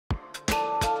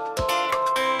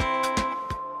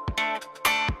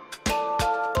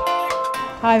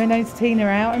Hi, my name's Tina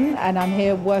Outen and I'm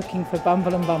here working for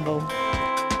Bumble and Bumble.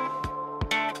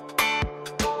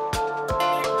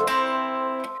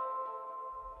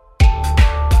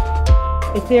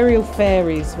 Ethereal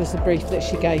fairies was the brief that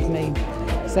she gave me.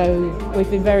 So we've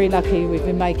been very lucky, we've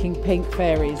been making pink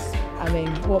fairies. I mean,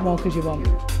 what more could you want?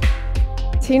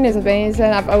 Tina's amazing,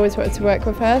 I've always wanted to work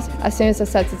with her. As soon as I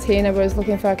said to Tina I was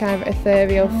looking for a kind of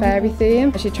ethereal fairy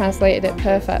theme, she translated it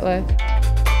perfectly.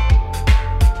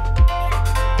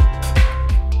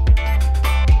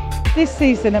 This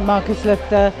season at Marcus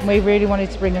Luther, we really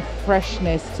wanted to bring a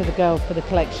freshness to the girl for the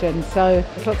collection. So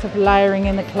there's lots of layering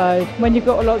in the clothes. When you've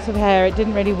got lots of hair, it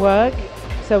didn't really work.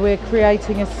 So we're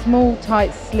creating a small,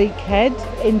 tight, sleek head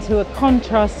into a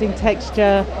contrasting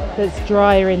texture that's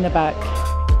drier in the back.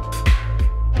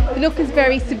 The look is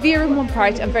very severe in one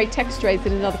part and very texturised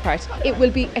in another part. It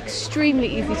will be extremely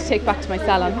easy to take back to my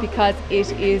salon because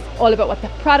it is all about what the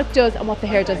product does and what the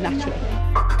hair does naturally.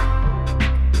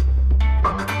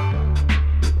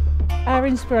 Our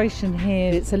inspiration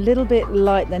here, it's a little bit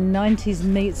like the 90s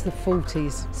meets the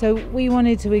 40s. So we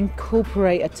wanted to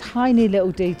incorporate a tiny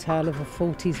little detail of a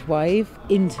 40s wave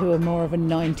into a more of a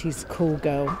 90s cool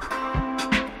girl.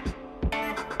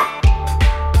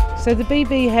 So the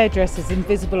BB Hairdresser's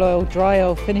Invisible Oil Dry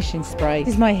Oil Finishing Spray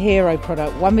is my hero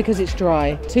product. One, because it's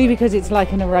dry. Two, because it's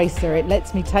like an eraser. It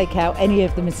lets me take out any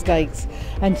of the mistakes.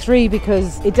 And three,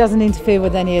 because it doesn't interfere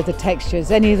with any of the textures,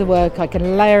 any of the work. I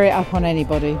can layer it up on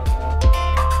anybody.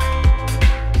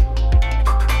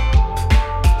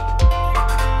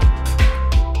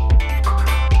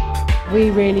 We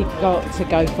really got to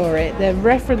go for it. The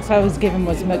reference I was given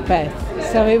was Macbeth.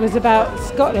 So it was about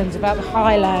Scotland, about the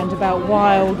Highland, about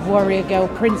wild warrior girl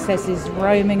princesses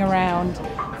roaming around,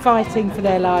 fighting for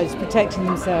their lives, protecting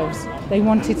themselves. They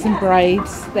wanted some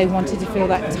braids, they wanted to feel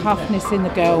that toughness in the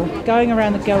girl. Going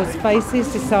around the girls'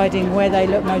 faces, deciding where they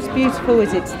look most beautiful.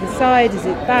 Is it to the side, is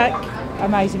it back?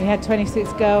 Amazing, we had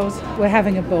 26 girls, we're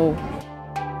having a ball.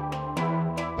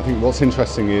 I think what's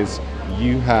interesting is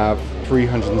you have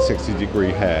 360-degree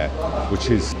hair, which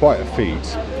is quite a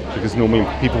feat because normally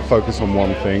people focus on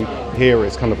one thing. Here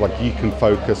it's kind of like you can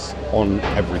focus on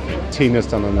everything. Tina's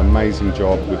done an amazing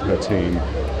job with her team.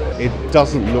 It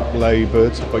doesn't look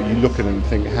laboured, but you look at it and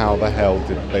think, how the hell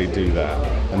did they do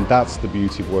that? And that's the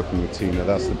beauty of working with Tina,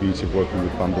 that's the beauty of working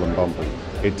with Bumble and Bumble.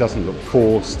 It doesn't look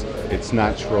forced, it's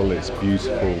natural, it's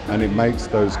beautiful, and it makes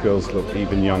those girls look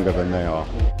even younger than they are.